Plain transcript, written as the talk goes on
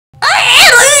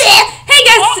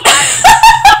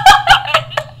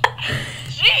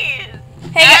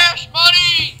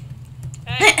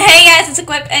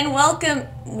and welcome.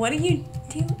 What are you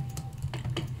doing?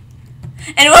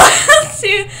 And welcome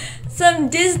to some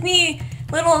Disney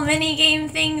little mini game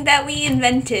thing that we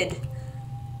invented.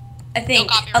 I think,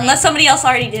 No copyright. unless somebody else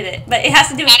already did it, but it has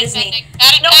to do with Disney.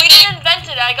 No, we didn't invent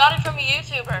it. I got it from a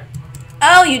YouTuber.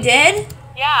 Oh, you did?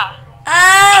 Yeah.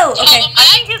 Oh, okay. I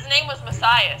think his name was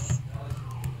Messias,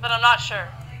 but I'm not sure.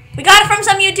 We got it from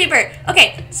some YouTuber.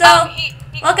 Okay, so He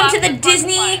welcome to the clapped it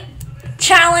Disney for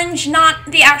challenge,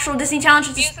 not the actual Disney challenge.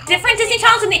 It's Musical different Disney Disney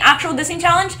challenge than the actual Disney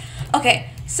challenge. Okay,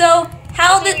 so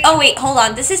how the? Oh wait, hold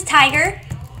on. This is Tiger.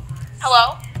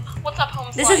 Hello. What's up, home?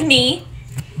 This is me.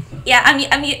 Yeah,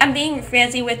 I'm being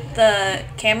fancy with the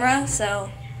camera,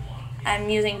 so I'm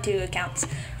using 2 accounts.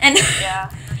 And Yeah.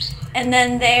 and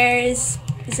then there's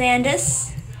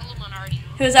Xandus,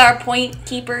 who's our point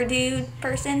keeper dude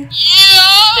person. Shift.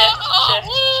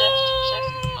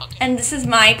 And this is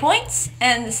my points,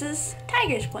 and this is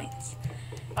Tiger's points.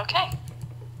 Okay.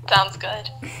 Sounds good.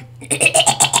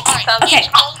 Alright, Okay.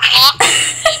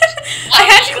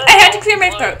 I had to clear my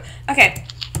throat. Okay.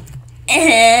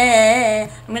 I'm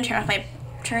gonna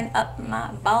turn up my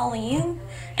volume,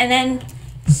 and then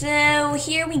so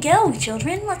here we go,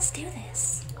 children. Let's do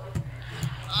this.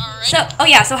 Alright. So oh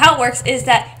yeah, so how it works is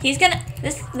that he's gonna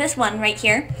this one right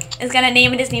here is gonna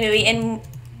name a Disney movie, and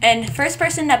first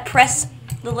person to press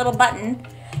the little button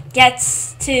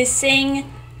gets to sing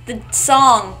the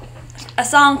song, a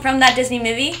song from that Disney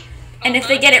movie. And if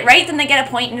they get it right, then they get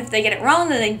a point, and if they get it wrong,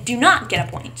 then they do not get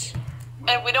a point.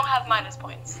 And we don't have minus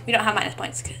points. We don't have minus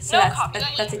points, so No that's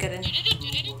copyright. a good one.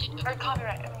 Or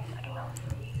copyright. I don't know.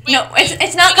 No,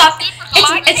 it's not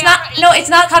it's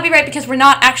not copyright because we're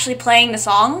not actually playing the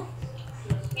song.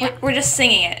 Yeah. We're just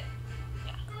singing it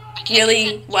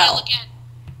really well.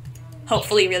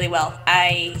 Hopefully, really well.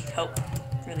 I hope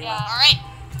really well. Alright.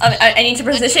 I need to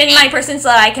position my person so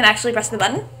that I can actually press the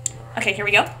button. Okay, here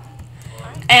we go.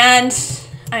 And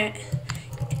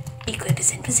Equip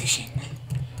is in position,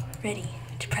 ready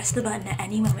to press the button at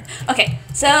any moment. Okay,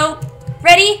 so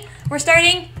ready? We're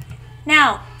starting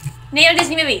now. Name a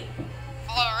Disney movie.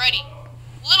 Alrighty.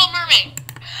 Little Mermaid.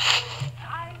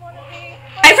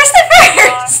 I pressed it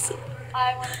first.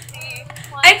 I want to see.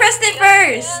 I pressed it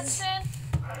first.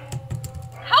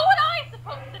 How would I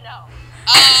supposed to know? I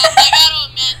gotta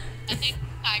admit, I think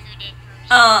Tiger did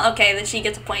first. Oh, okay, then she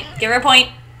gets a point. Give her a point.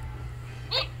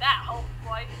 That whole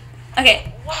boy.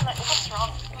 Okay. What's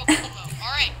wrong?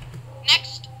 Alright.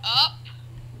 Next up.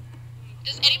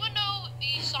 Does anyone know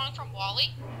the song from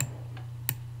WALL-E?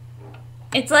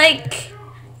 It's like.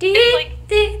 It's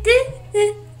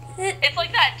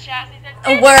like that jazzy.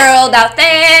 A world out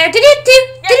there.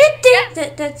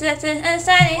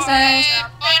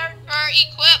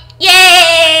 Equip.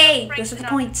 Yay! Those are the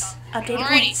points. Updated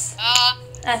Alrighty. points.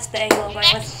 That's the angle I'm going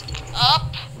with. Next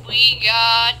up, we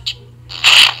got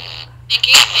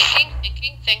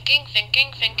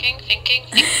thinking.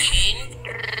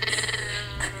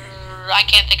 I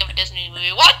can't think of a Disney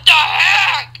movie. What the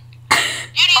heck?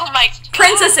 Beauty and the Beast.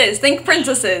 Princesses. Think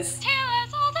princesses. Tell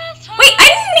us all this time. Wait, I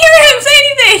didn't hear him say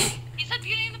anything. He said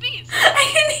Beauty and the Beast. I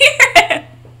didn't hear him.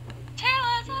 Tell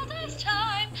us all this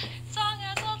time. Song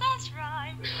has all this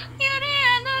rhyme. Beauty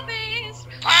and the Beast.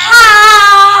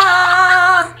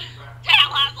 Ah,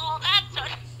 Tell us all that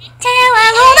time. tell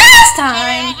us all this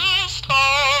time.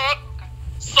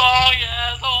 Song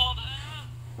has all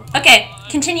that. Okay,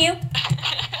 continue.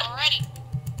 Alrighty.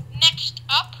 Next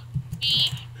up,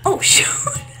 we. Oh shoot.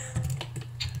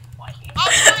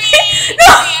 No!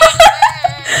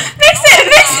 Fix it.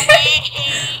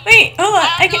 Wait, hold on.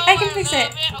 I can fix it.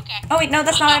 Okay. Oh wait, no,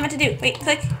 that's not what I meant to do. Wait,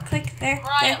 click there.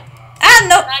 Ryan. There. Ah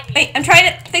no. Wait, I'm trying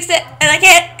to fix it and I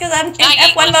can't because I'm in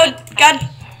Maggie, F1 mode. God.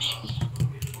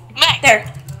 Meg. There.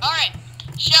 Alright.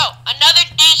 Show. Another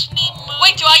Disney movie.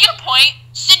 Wait, do I get a point?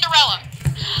 Cinderella.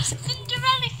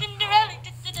 Cinderella, Cinderella.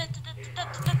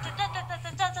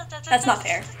 That's not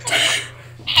fair.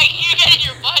 Hey, you getting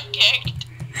your butt kicked.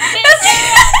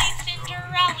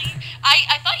 Cinderella.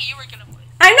 I thought you were gonna play.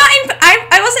 I'm not in.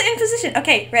 I wasn't in position.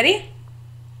 Okay, ready?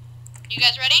 You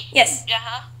guys ready? Yes. Yeah,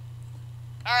 huh?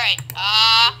 Alright.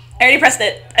 I already pressed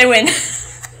it. I win.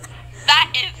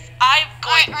 That is. I'm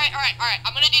going. Alright.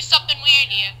 I'm gonna do something weird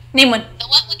here. Name one. So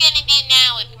what we're gonna do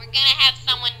now is we're gonna have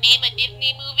someone name a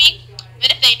Disney movie.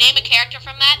 Then if they name a character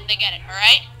from that, they get it,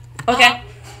 alright? Okay.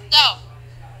 So,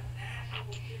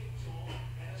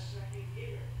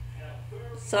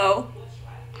 So.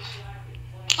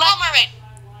 Little Mermaid.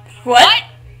 What?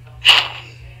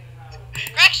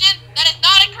 Correction, that is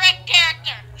not a correct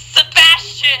character.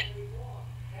 Sebastian.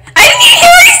 I didn't hear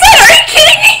what he said. Are you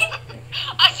kidding me?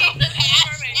 I said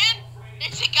Sebastian?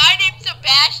 There's a guy named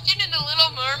Sebastian in The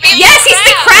Little Mermaid. Yes, he's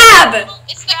the crab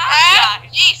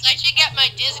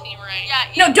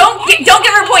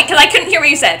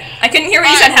couldn't hear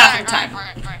what you said half the time.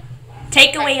 Alright.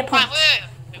 Take away a point. Wait.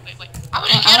 I'm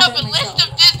gonna get up a list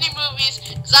of Disney movies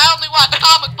because I only watch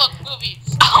comic book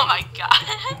movies. Oh my god.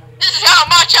 This is how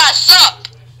much I suck.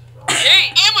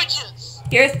 Images.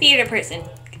 You're a theater person.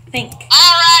 Think.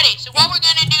 Alrighty, so what we're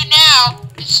gonna do now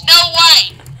is Snow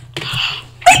White.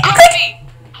 Grumpy.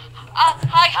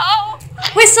 Hi-ho.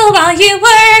 Whistle while you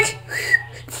work.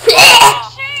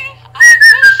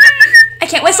 I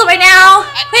can't whistle right now.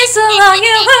 Whistle while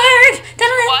you work.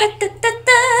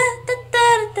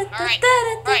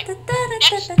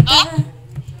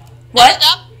 What? Next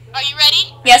up, are you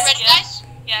ready? Yes. Are you ready, guys?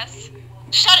 Yes.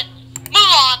 Shut it.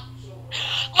 Move on.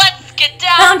 Let's get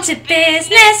down Down to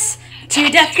business to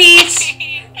defeat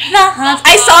the Huns.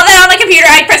 I saw that on the computer.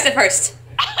 I pressed it first.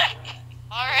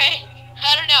 Alright.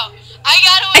 I don't know. I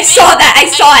gotta I admit, saw that. I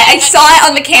saw it. I saw it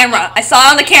on the camera. I saw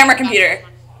it on the camera computer.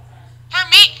 For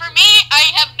me, I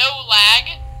have no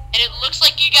lag, and it looks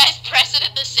like you guys press it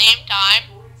at the same time.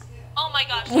 Oh my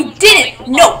gosh. We didn't.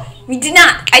 No, we did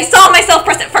not. I saw myself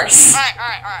press it first. Alright.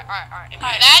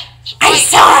 That I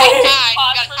saw it. You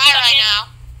got a tie right now.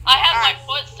 I have my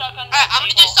foot stuck on the Alright, I'm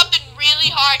gonna do table. something really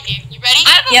hard here. You ready?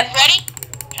 Yep. Ready?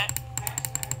 Okay.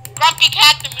 Grumpy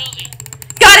Cat the movie.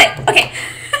 Got it. Okay.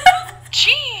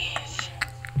 Jeez.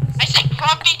 I said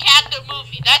Grumpy Cat the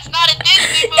movie. That's not a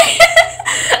Disney movie.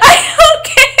 I don't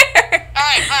care.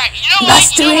 Alright. You know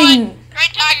Must what? win.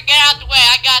 Great Tiger, get out the way.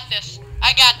 I got this.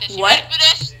 You What? ready for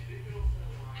this?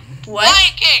 What?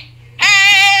 Lion King.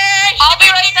 Hey! I'll be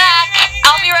right back.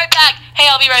 Hey,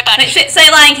 I'll be right back.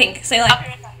 Say Lion King. Say Lion I'll be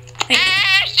King. right back. Thank you.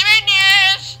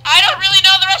 Yes. I don't really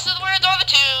know the rest of the words or the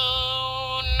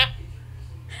tune.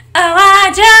 Oh,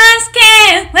 I just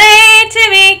can't wait to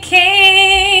be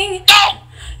king. Go!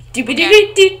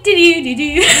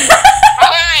 Do-ba-do-do-do-do-do-do.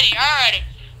 Alrighty.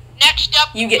 Next up,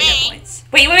 You get me. no points.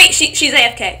 Wait. She's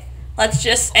AFK. Let's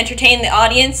just entertain the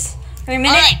audience for a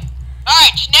minute. Alright.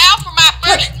 So now for my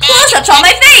Look, first close-ups on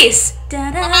my face.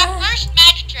 Da-da. For my first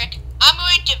magic trick, I'm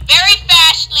going to very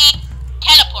fastly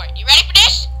teleport. You ready for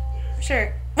this?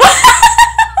 Sure.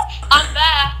 I'm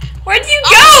back. Where'd you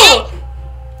go?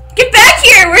 Get back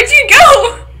here. Where'd you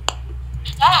go?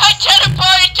 I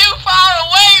teleported too far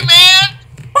away, man.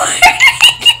 Where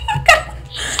did you go?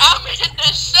 I'm in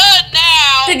the sun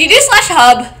now. Did you do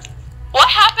 /hub? What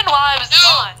happened while I was No.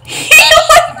 gone? You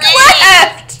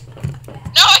left.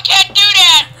 No, I can't do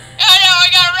that. Oh, no, I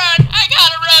gotta run,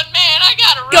 man. I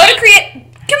gotta run. Go to create.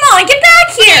 Come on, get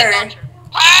back here.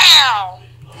 Wow.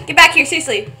 Get back here,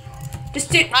 seriously. Just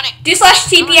do Running.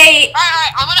 /TPA.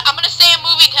 Alright. I'm gonna say a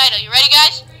movie title. You ready,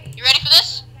 guys? You ready for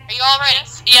this? Are you all ready?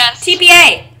 Yes.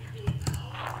 TPA.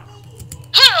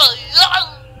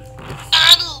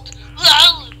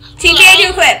 TPA to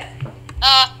equip.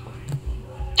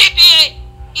 TPA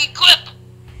equip.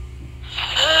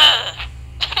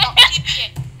 No, TPA.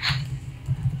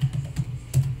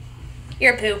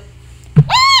 You're a poo.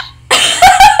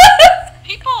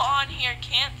 People on here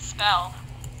can't spell.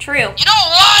 True. You know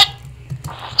what?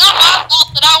 It's not my fault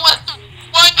that I went through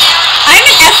 1 year. I'm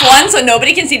an F1, so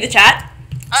nobody can see the chat.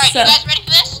 Alright, So- you guys ready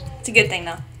for this? It's a good thing,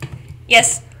 though.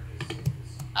 Yes.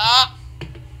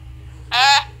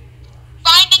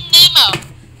 Finding Nemo.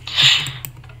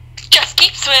 Just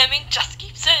keep swimming.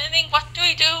 What do?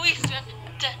 We swim.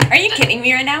 Are you kidding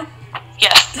me right now?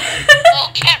 Yes.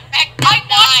 Oh, get wrecked. I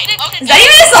watched it Okay. Is that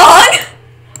even a song?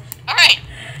 Alright.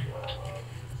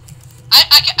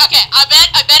 Okay, I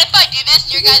bet if I do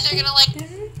this, you guys are gonna, like,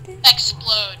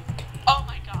 explode. Oh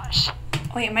my gosh.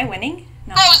 Wait, am I winning?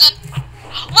 No. Frozen.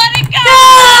 Let it go.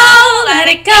 No, let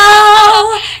it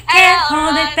go. Can't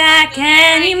hold it back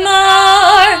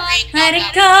anymore. Let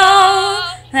it go.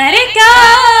 Let it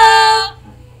go.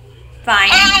 Fine.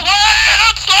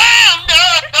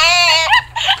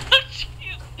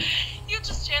 You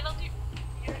just channeled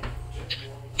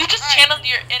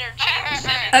your inner James.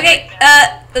 Okay,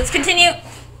 let's continue.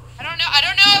 I don't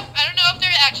know if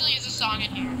there actually is a song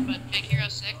in here, but Big Hero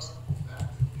 6.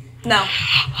 No. Amor.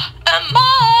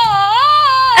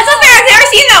 That's not fair. I've never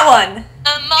seen that one.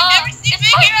 Amor. You've never seen It's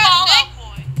Big by Hero Fall 6? Out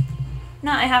Boy.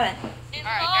 No, I haven't.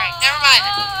 Alright, never mind.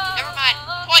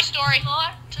 Toy Story.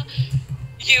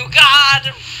 You got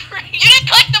You didn't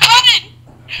click the button!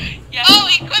 Yes. Oh,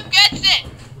 Equip gets it!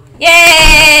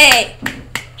 Yay!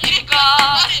 You didn't click the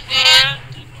button, man!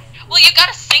 Well, you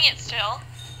gotta sing it still.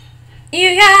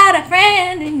 You got a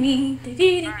friend in me.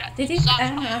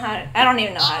 Alright, I don't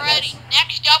even know how it Alrighty, goes.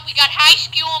 next up we got High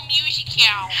School Musical.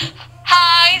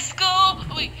 High school,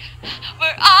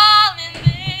 we're all in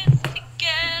this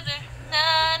together.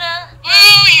 Na, na,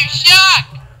 Woo, you suck!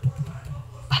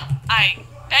 I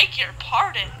beg your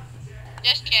pardon.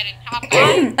 Just kidding. Hop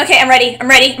on. Okay, I'm ready. I'm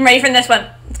ready for this one.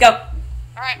 Let's go.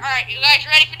 Alright. You guys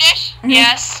ready for this?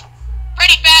 Yes.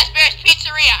 Freddy Fazbear's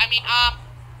Pizzeria. I mean,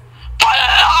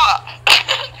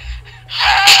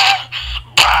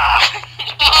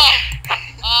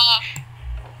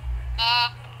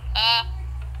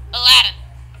 Aladdin.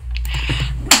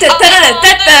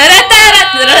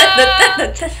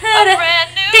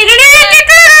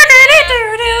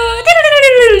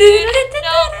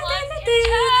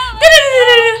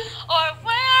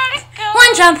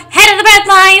 One jump, head of the bread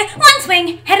line. One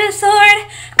swing, head of the sword.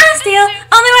 I steal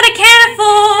only what I can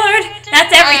afford.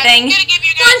 That's everything.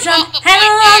 One jump, head of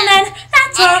the wall, then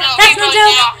that's all. That's no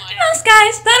joke. Most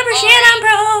guys don't appreciate I'm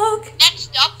broke.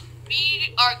 Next up,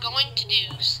 we are going to do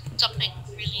something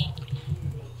really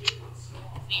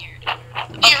weird.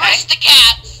 The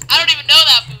Aristocats. I don't even know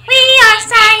that movie. We are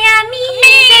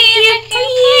Siamese, if you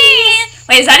please.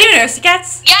 Wait, is that even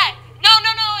Aristocats? Yeah. No.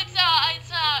 It's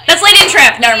That's Lady and the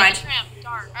Tramp. Never mind.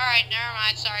 Darn. Alright, never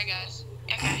mind. Sorry, guys.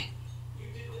 Okay.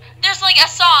 There's like a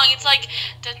song. It's like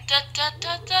da da da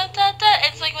da da da da.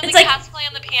 It's like when It's the like- cats play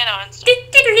on the piano and stuff.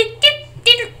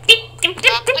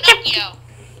 Pinocchio.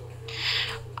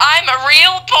 I'm a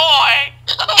real boy.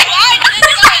 Why did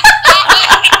this guy stop?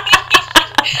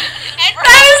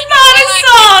 That is not a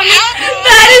song.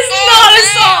 That is not a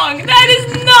song. That is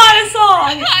not a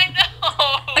song. I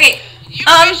know. Okay. You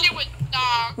wish it was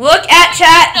song. Look at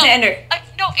chat, Xander.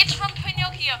 No, it's from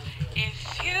Pinocchio.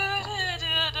 If you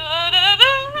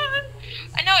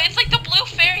I know, it's like the blue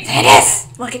fairy. There it is.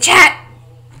 Look at chat.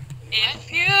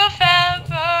 If you've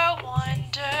ever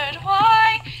wondered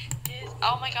why is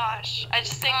oh my gosh. I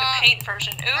just sang the paint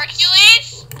version. Oops.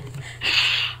 Hercules?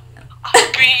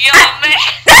 I'll be your man.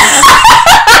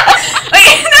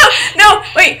 Wait, no,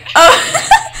 wait. Oh,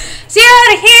 see how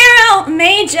the hero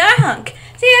made your hunk.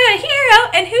 See how the hero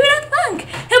and who the punk.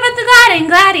 Who but the gliding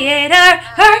gladiator,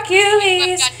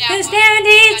 Hercules, whose daring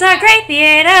deeds are great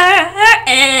theater.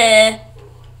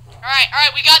 Alright,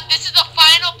 this is the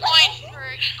final point for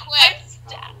Equip.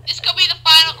 This could be the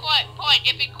final point.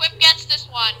 If Equip gets this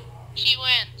one, she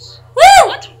wins.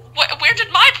 Woo! What? Where did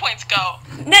my points go?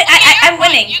 No, I'm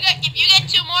winning. If you get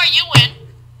 2 more, you win.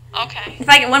 Okay. If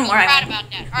I get one more, I'm I proud win. about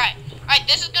that. Alright,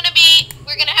 this is gonna be,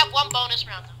 we're gonna have 1 bonus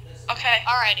round. Okay.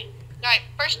 Alrighty. Alright,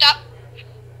 first up,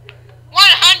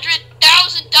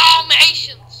 100,000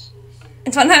 Dalmatians.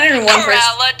 It's 101 first.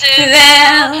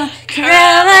 Relative.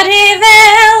 Cruella de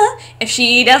Vil. If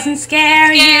she doesn't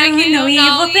scare you, no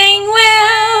evil thing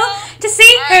will. To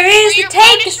see her is to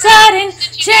take a sudden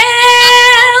chill.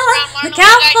 Look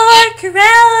out for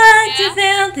Cruella de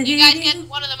Vil. You guys get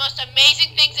one of the most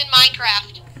amazing things in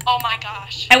Minecraft. Oh my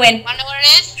gosh. I win. Wanna know what it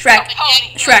is? Shrek. A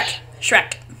dead bush.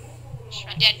 Shrek.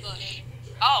 A dead bush.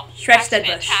 Oh, Shrek's that's dead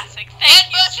bush. fantastic.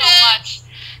 Thank you so much.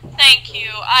 Thank you.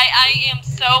 I am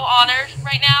so honored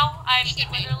right now. I'm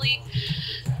literally.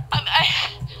 I'm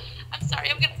sorry.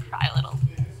 I'm gonna cry a little.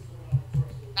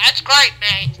 That's great,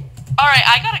 mate. All right,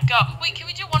 I gotta go. Wait, can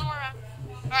we do one more round?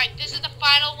 Alright, this is the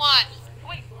final one.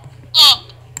 Wait.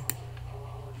 Up.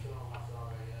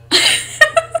 I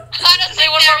don't Say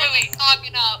think one there more is a movie. song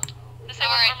in Up. Just say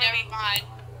Alright, one more never movie. mind.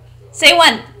 Say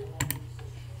one.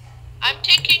 I'm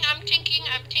thinking.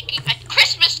 A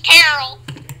Christmas Carol.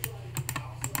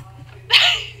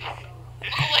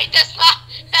 Oh wait, that's not.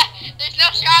 There's no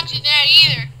songs in there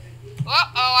either.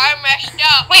 Uh-oh, I messed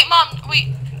up. Wait, Mom.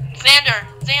 Wait. Xander.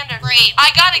 Great.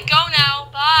 I gotta go now.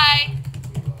 Bye.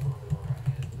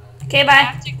 Okay, I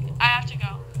bye. have to go.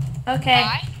 Okay.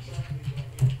 Bye.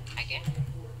 I guess.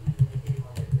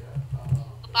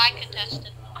 Goodbye,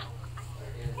 contestant.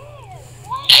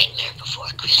 Nightmare Before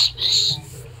Christmas.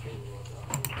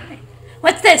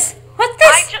 What's this? I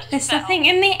just There's fell. something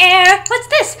in the air. What's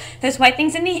this? There's white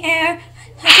things in the air.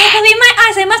 I can't believe my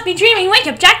eyes. I must be dreaming. Wake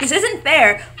up, Jack. This isn't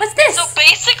fair. What's this? So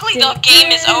basically, the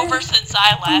game is over since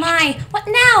I Oh left. my. What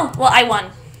now? Well, I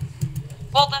won.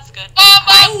 Well, that's good. Oh,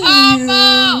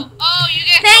 you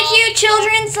get Thank gold. you,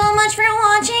 children, so much for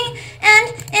watching.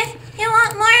 And if you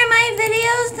want more of my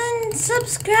videos, then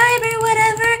subscribe or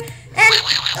whatever. And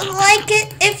like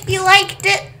it if you liked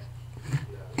it.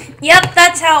 Yep,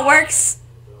 that's how it works.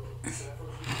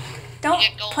 Don't You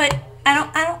get gold. put. I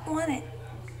don't want it.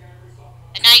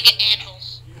 And now you get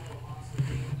anvils.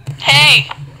 Hey.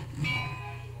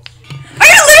 Are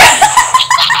you literally?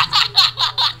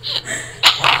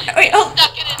 Wait, oh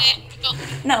Stuck in an anvil.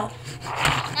 no!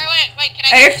 Wait, can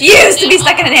I refuse to be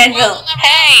stuck in an anvil. Well, never-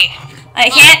 Hey. I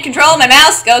can't control my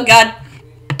mouse. Oh God.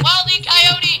 Wild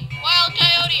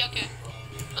coyote, okay.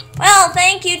 Well,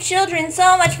 thank you, children,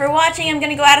 so much for watching. I'm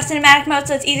gonna go out of cinematic mode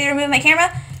so it's easier to move my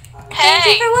camera. Thank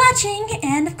you for watching,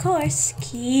 and of course,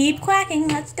 keep quacking.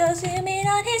 Let's go zoom in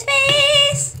on his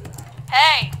face.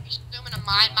 Hey. Zooming on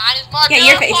mine. Mine is more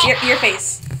Yeah, beautiful. your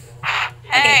face. Hey.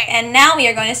 Okay, and now we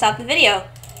are going to stop the video.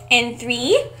 In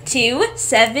 3, 2,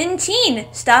 17.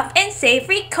 Stop and save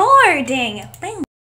recording. Boom.